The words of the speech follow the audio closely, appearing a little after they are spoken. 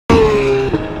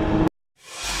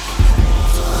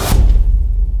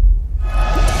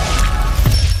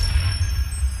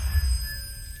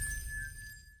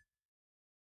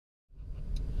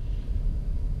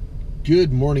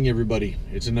Good morning, everybody.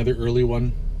 It's another early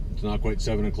one. It's not quite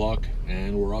 7 o'clock,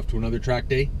 and we're off to another track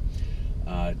day.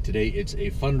 Today it's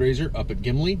a fundraiser up at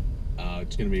Gimli.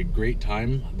 It's going to be a great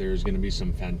time. There's going to be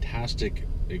some fantastic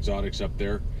exotics up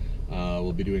there.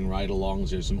 We'll be doing ride-alongs.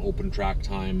 There's some open track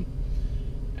time,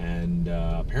 and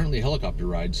apparently helicopter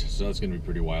rides, so that's going to be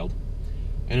pretty wild.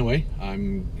 Anyway,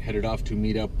 I'm headed off to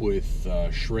meet up with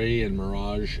Shrey and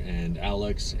Mirage and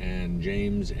Alex and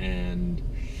James and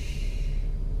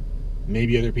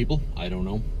maybe other people. I don't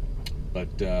know. But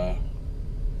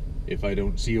if I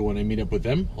don't see you when I meet up with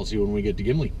them, I'll see you when we get to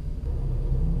Gimli.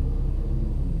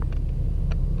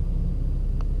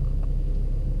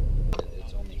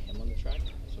 It's only him on the track,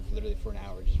 so literally for an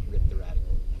hour, just rip the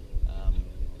radical.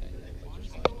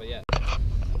 But yeah.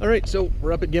 All right, so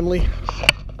we're up at Gimli.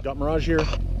 Got Mirage here,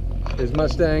 his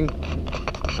Mustang,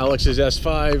 Alex's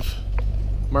S5,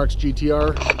 Mark's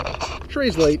GTR.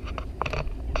 Shrey's late.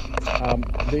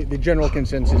 The general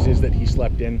consensus is that he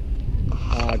slept in.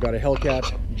 Got a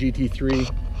Hellcat GT3.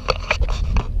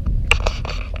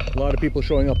 A lot of people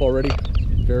showing up already.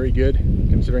 Very good,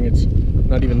 considering it's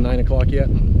not even 9 o'clock yet.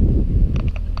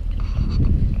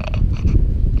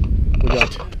 We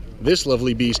got this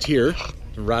lovely beast here,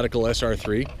 the Radical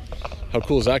SR3. How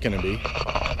cool is that going to be?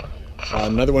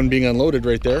 Another one being unloaded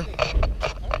right there.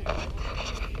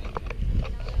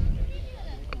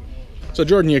 So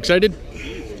Jordan, you excited?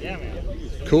 Yeah, man.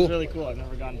 Cool. It's really cool. I've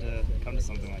never gotten to come to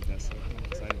something like this. I'm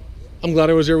excited. I'm glad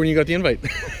I was there when you got the invite.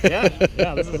 Yeah,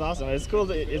 this is awesome. It's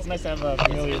cool. It's nice to have a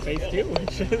familiar face too.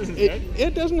 Which is good.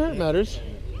 It doesn't hurt matters.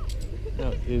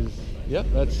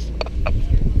 That's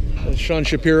Sean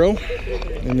Shapiro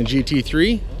in the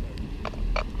GT3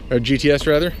 or GTS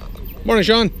rather. Morning,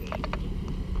 Sean.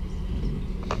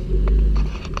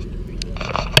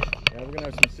 Yeah, we're gonna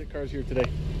have some sick cars here today.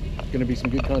 It's gonna be some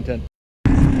good content.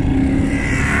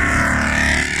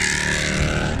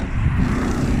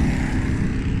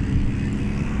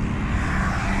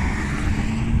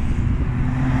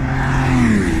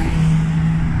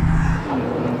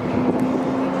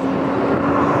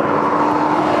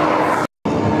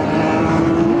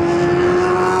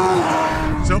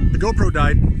 So the GoPro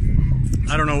died.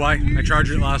 I don't know why. I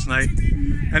charged it last night.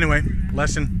 Anyway,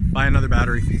 lesson, buy another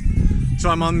battery. So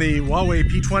I'm on the Huawei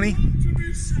P20.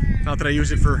 Not that I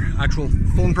use it for actual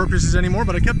phone purposes anymore,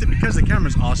 but I kept it because the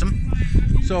camera's awesome.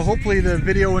 So hopefully the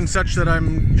video and such that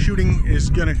I'm shooting is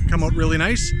gonna come out really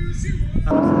nice.